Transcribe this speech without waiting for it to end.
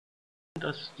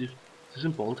and this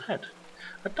in bold head.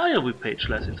 A diary page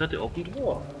lies inside the open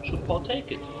drawer. Should Paul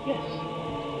take it? Yes.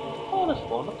 Paul has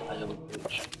found a diary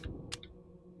page.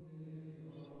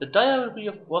 The Diary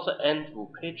of Brother Andrew,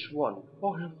 page 1.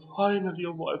 Oh, I have finally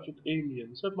arrived at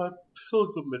Amiens, and my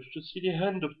pilgrimage to see the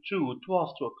hand of Jude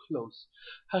draws to a close.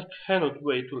 I cannot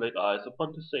wait to lay eyes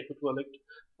upon the sacred relic.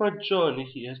 My journey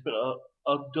here has been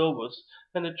outdoors,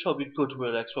 and it shall be good to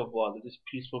relax for a while in this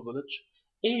peaceful village.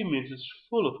 Amiens is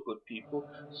full of good people,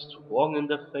 strong in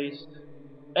their faith,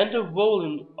 and a role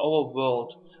in our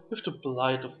world. If the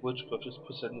blight of witchcraft is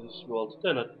present in this world,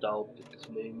 then I doubt it is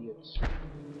in Amiens.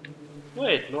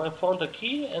 Wait, no, I found a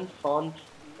key and found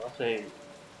nothing.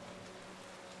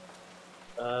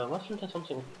 Wasn't there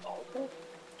something at the altar?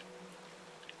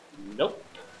 Nope.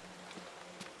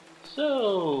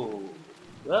 So,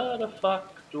 where the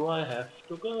fuck do I have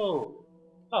to go?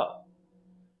 Ah,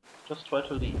 just try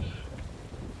to leave.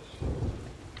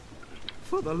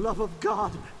 For the love of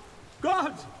God!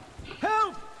 God!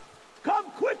 Help! Come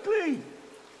quickly!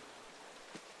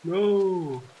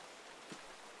 No.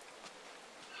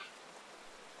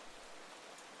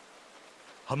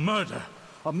 A murder!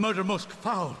 A murder most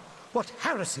foul! What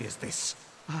heresy is this?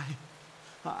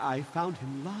 I found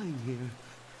him lying here,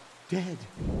 dead.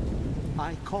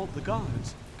 I called the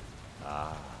guards.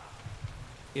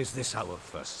 Is this our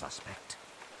first suspect?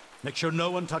 Make sure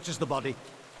no one touches the body.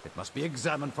 It must be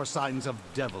examined for signs of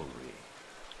devilry.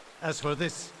 As for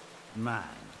this man,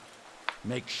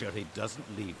 make sure he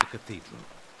doesn't leave the cathedral.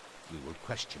 We will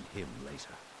question him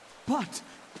later. But...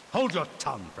 Hold your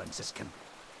tongue, Franciscan,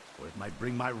 or it might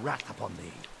bring my wrath upon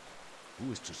thee.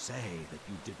 Who is to say that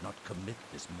you did not commit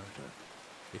this murder?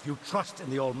 If you trust in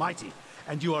the Almighty,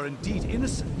 and you are indeed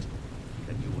innocent,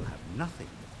 then you will have nothing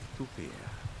to fear.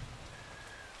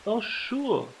 Oh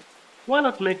sure. Why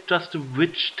not make just a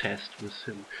witch test with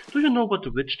him? Do you know what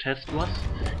the witch test was?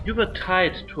 You were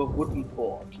tied to a wooden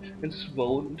board and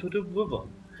thrown into the river.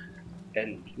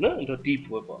 And, into a deep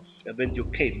river. And when you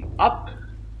came up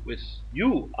with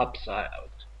you upside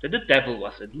out, then the devil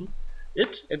was in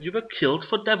it and you were killed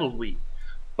for devilry.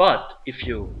 But if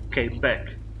you came back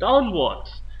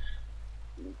downwards,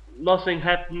 nothing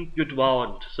happened, you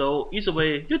drowned. So either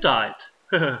way, you died.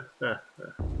 Oh,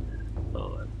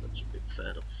 I'm such a big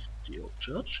fan of the old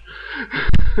church.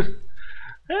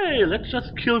 Hey, let's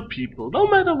just kill people, no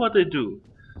matter what they do.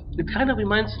 It kind of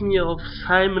reminds me of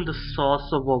Simon the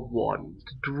Sorcerer 1,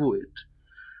 the druid.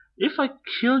 If I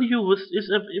kill you with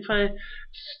if I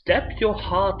stab your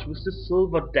heart with the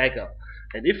silver dagger,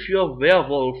 and if you're a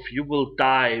werewolf, you will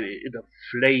die in a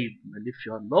flame, and if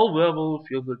you're no werewolf,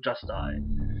 you will just die.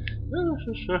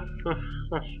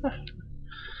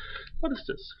 What is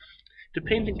this? The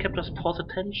painting captures Paul's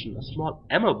attention. A small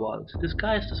emerald,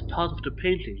 disguised as part of the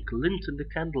painting, glints in the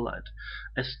candlelight,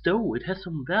 as though it has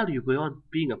some value beyond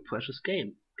being a precious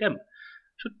gem.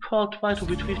 Should Paul try to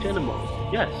retrieve the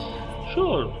emerald? Yes,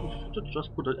 sure.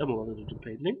 Just put an emerald into the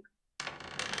painting.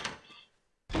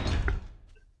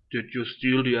 Did you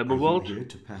steal the emerald? Are you here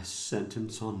to pass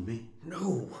sentence on me?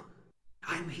 No,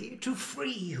 I'm here to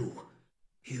free you.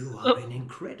 You are in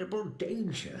incredible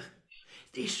danger.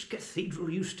 This cathedral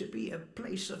used to be a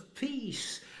place of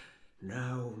peace.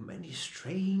 Now many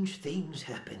strange things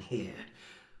happen here.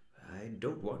 I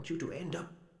don't want you to end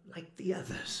up like the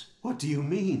others. What do you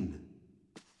mean?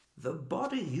 The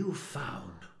body you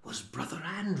found was Brother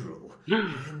Andrew,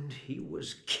 and he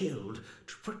was killed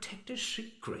to protect a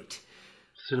secret.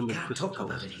 Can't talk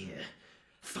about it here.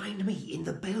 Find me in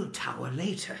the bell tower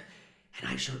later, and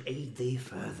I shall aid thee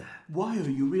further. Why are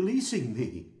you releasing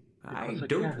me? I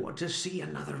don't want to see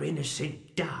another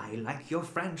innocent die like your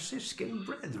Franciscan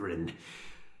brethren.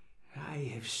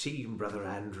 I have seen Brother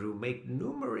Andrew make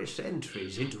numerous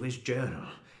entries into his journal.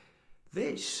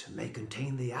 This may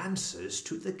contain the answers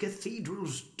to the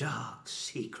cathedral's dark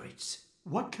secrets.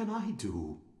 What can I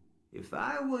do? If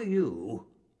I were you,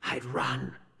 I'd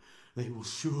run. They will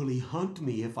surely hunt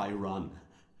me if I run.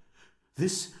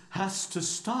 This has to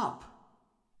stop.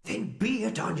 Then be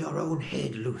it on your own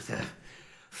head, Luther.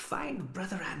 Find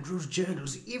Brother Andrew's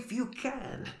journals if you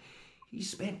can. He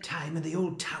spent time in the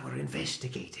old tower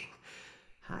investigating.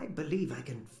 I believe I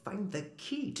can find the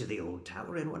key to the old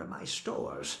tower in one of my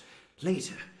stores.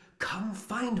 Later, come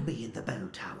find me in the bell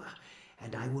tower,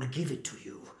 and I will give it to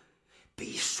you.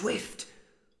 Be swift.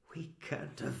 We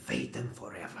can't evade them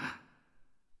forever.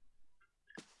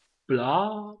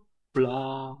 Blah,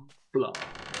 blah, blah.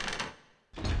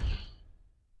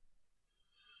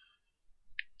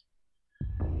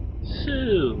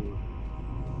 So,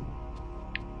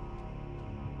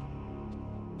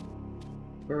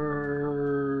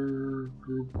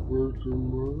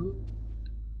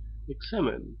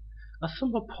 Examine. A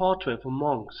somber portrait of a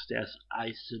monk stares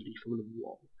icily from the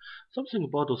wall. Something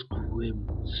about those grim,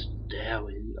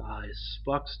 staring eyes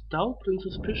sparks doubt and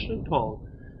suspicion at all.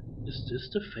 Is this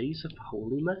the face of a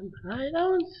holy man? I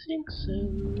don't think so.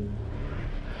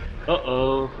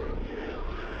 Uh-oh.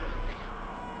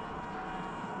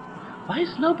 Why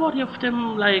is nobody of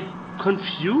them, like,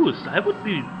 confused? I would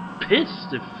be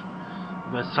pissed if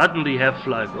I suddenly have,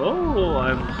 like, oh,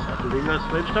 I'm suddenly in a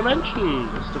strange dimension.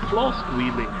 Is the floor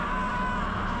screaming?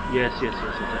 Yes. I take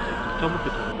the top of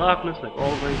the darkness, like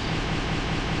always.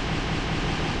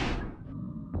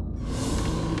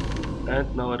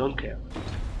 And now I don't care.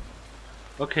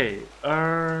 Okay,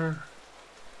 well,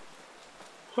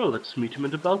 let's meet him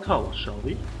in the bell tower, shall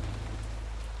we?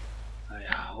 I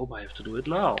hope I have to do it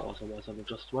now, otherwise I will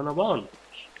just run around.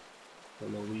 For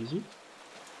no reason.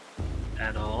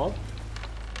 At all.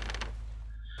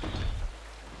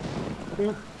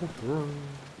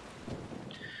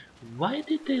 Why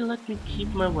did they let me keep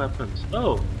my weapons?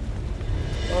 Oh,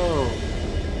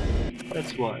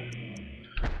 that's why.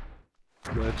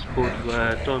 Let's put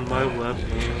that on my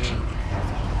weapon.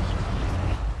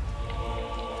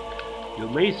 Your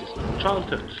mace is not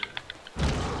enchanted.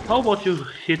 How about you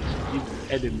hit the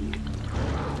enemy?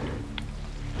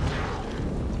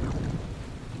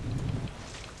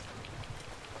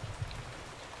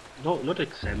 No, not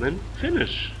examine.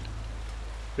 Finish.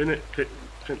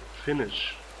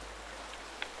 Finish.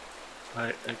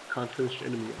 I can't finish the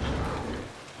enemy yet.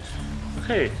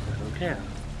 Okay, I don't care.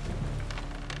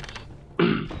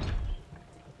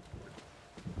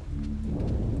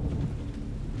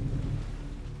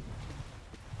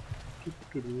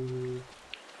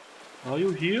 Are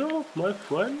you here, my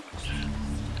friend?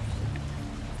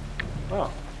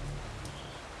 Ah.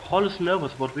 Paul is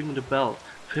nervous about ringing the bell,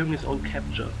 fearing his own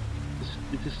capture.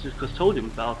 It is the custodian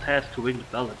bell task to ring the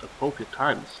bell at appropriate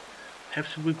times.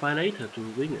 Perhaps he will by later to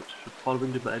ring it. Should Paul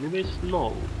ring the bell anyways?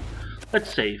 No.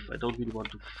 Let's save. I don't really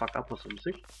want to fuck up or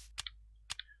something.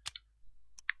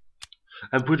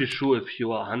 I'm pretty sure if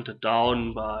you are hunted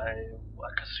down by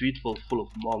like a street full of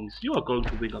monks, you are going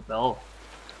to ring a bell.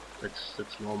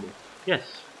 That's normal.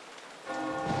 Yes.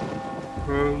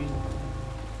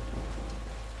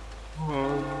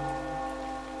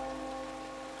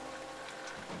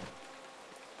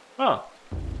 Ah.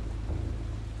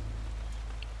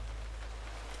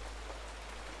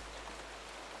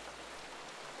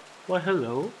 Why,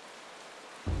 hello.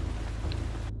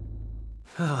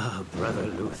 Ah, Brother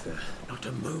Luther, not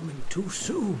a moment too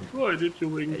soon. Why did you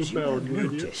ring the As you bell, have you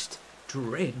idiot? noticed,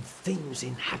 dread things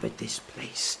inhabit this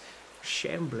place.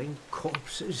 Shambling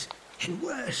corpses, and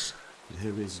worse.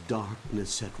 There is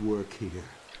darkness at work here,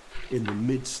 in the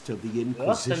midst of the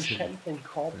Worse than Inquisition. shambling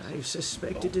corpses. I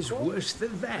suspect it is worse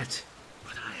than that,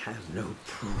 but I have no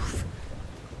proof.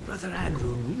 Brother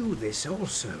Andrew knew this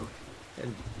also,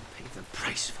 and paid the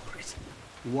price for it.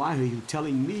 Why are you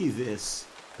telling me this?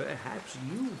 Perhaps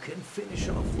you can finish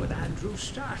off what Andrew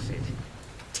started.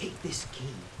 Take this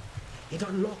key. It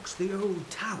unlocks the old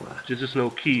tower. This is no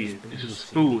key, this is a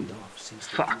spoon.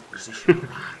 Fuck.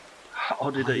 How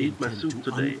did I eat my intend soup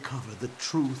to today? uncover the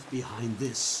truth behind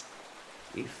this.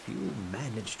 If you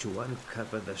manage to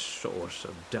uncover the source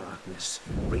of darkness,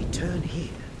 return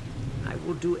here. I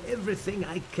will do everything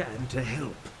I can to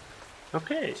help.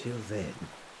 Okay. Till then,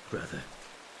 brother,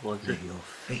 What's may it? your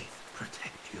faith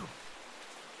protect you.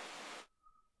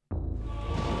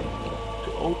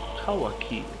 The old tower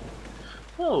key.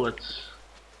 Well, let's...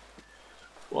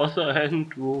 Brother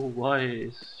Andrew, why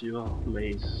is your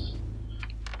mace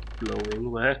blowing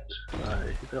wet?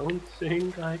 I don't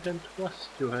think I can trust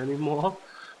you anymore.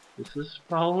 This is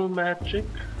foul magic.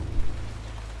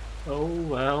 Oh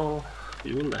well,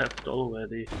 you left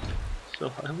already.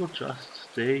 So I will just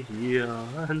stay here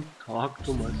and talk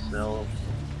to myself.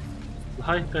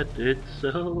 Like I did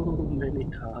so many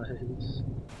times.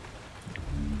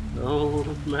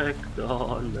 Old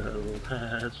MacDonald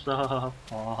has a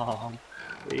farm.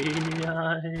 E-I-E-I-O.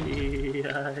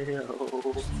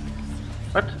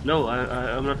 What? No,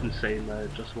 I'm not insane. I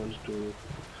just wanted to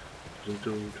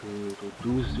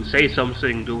say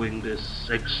something doing this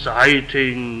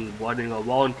exciting running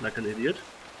around like an idiot.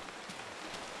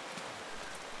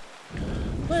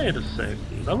 Wait a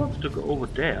second, I wanted to go over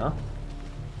there.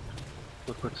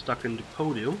 But got stuck in the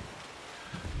podium.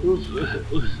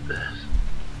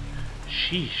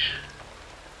 Sheesh.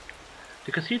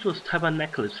 The cathedral's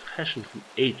tabernacle is fashioned from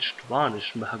aged,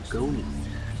 varnished mahogany.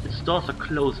 Its doors are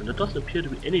closed and there doesn't appear to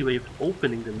be any way of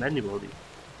opening them manually.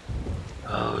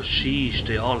 Oh sheesh,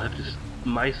 they all have this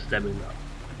mice stamina.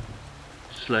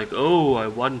 It's like, oh, I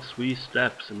won 3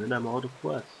 steps and then I'm out of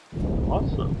breath.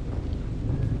 Awesome.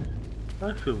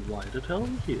 I feel right at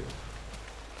home here.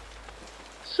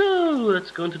 So, let's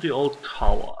go into the old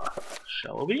tower,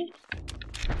 shall we?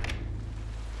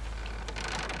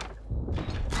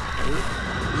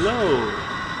 Hello!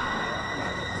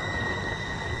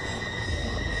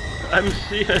 I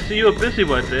see you're busy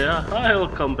right there. I'll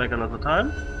come back another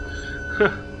time. I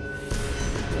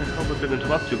hope I didn't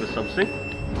interrupt you with something.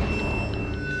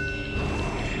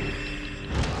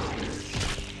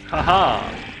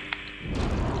 Haha!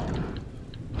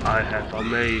 I have a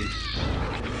mace.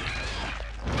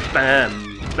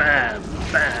 Bam! Bam!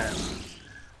 Bam!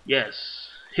 Yes!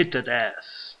 Hit that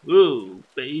ass! Woo!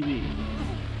 Baby!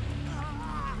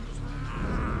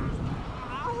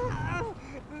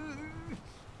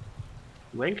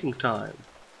 Wanking time.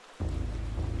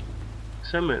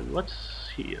 Examine, what's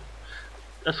here?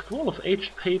 A scroll of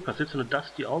aged paper sits on a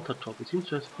dusty altar top. It seems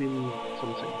to have been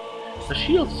something. A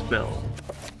shield spell.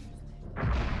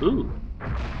 Ooh.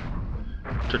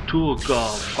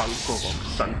 Taturga Banko of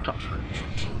Santa.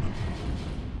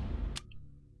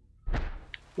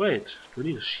 Wait, do we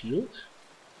need a shield?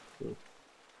 Oh,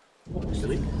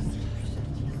 really?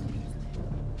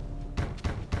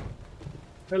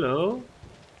 Hello?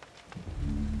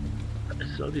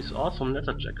 I saw these awesome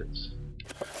leather jackets.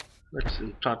 Let's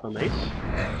enchant my mace.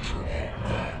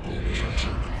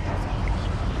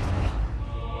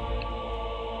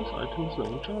 This item is now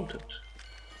enchanted.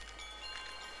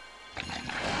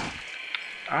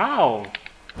 Ow!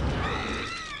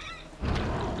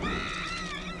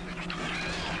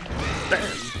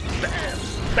 Bam! Bam!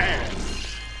 Bam!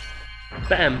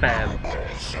 Bam! Bam!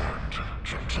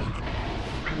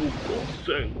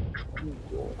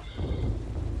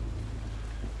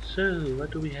 So,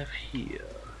 what do we have here?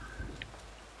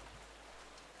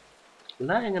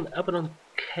 Lying an abandoned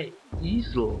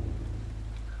easel.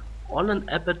 On an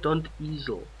abandoned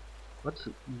easel. What's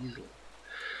an easel?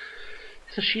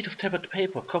 It's a sheet of tattered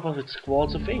paper covered with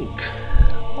squalls of ink.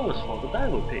 Always found the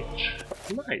diary page.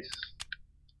 Nice.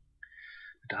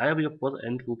 The diary of Brother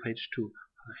Andrew, page 2.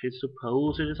 I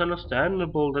suppose it is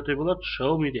understandable that they will not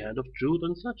show me the hand of Jude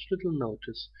on such little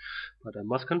notice, but I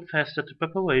must confess that the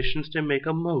preparations they make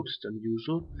are most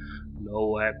unusual.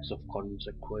 No acts of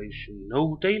consecration,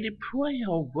 no daily prayer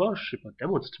or worship are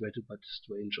demonstrated by this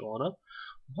strange order.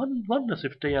 One wonders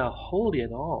if they are holy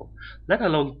at all, let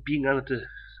alone being under the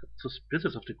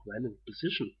auspices of the Grand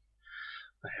Inquisition.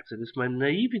 Perhaps it is my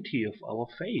naivety of our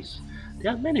faith.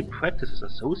 There are many practices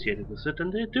associated with it,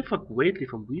 and they differ greatly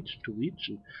from region to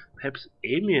region. Perhaps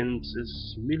Amiens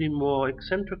is merely more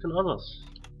eccentric than others.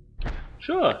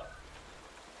 Sure.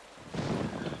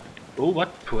 Oh,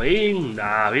 what? Praying?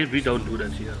 Nah, we don't do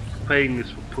that here. Praying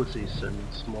is for pussies and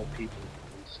small people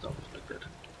and stuff like that.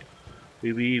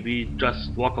 We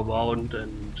just walk around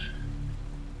and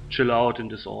chill out in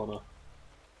this order.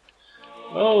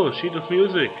 Oh, sheet of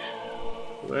music.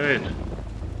 Wait.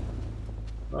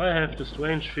 I have the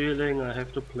strange feeling I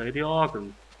have to play the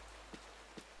organ.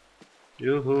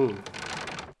 Yoo-hoo.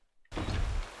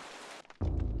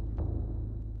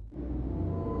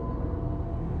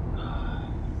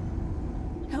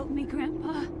 Help me,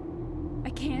 Grandpa. I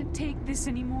can't take this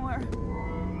anymore.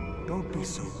 Don't be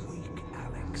so weak,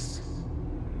 Alex.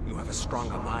 You have a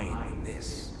stronger mind than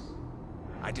this.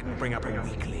 I didn't bring up a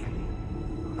weakling.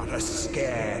 Not a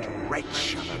scared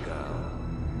wretch of a girl.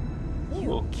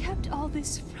 You kept all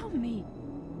this from me.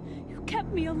 You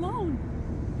kept me alone.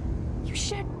 You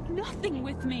shared nothing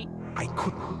with me. I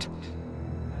couldn't.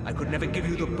 I could never give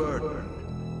you the burden.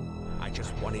 I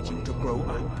just wanted you to grow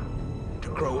up. To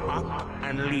grow up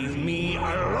and leave me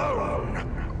alone.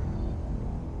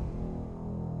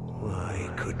 Why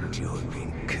couldn't you have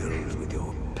been killed with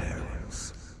your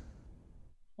parents?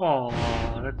 Oh,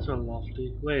 that's so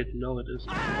lovely. Wait, no it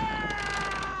isn't.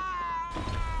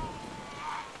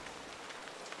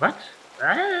 What?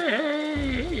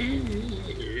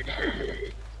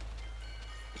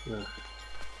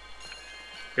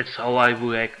 That's how I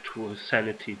react to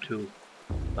Sanity too.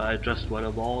 I just run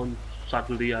around,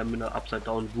 suddenly I'm in an upside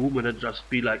down room and it just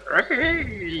be like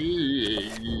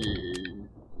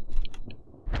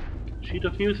sheet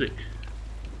of music.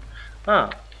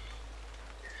 Ah.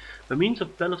 By means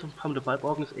of bellows from the pipe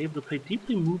organ is able to play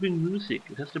deeply moving music.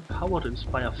 It has the power to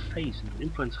inspire faith and to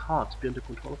influence hearts beyond the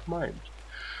control of mind.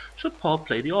 Should Paul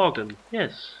play the organ?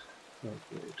 Yes. Oh,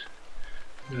 great.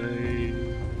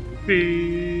 A,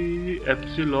 B,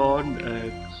 epsilon,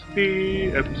 X,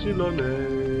 B, epsilon, A.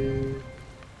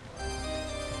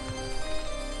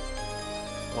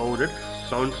 Oh, that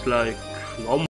sounds like normal.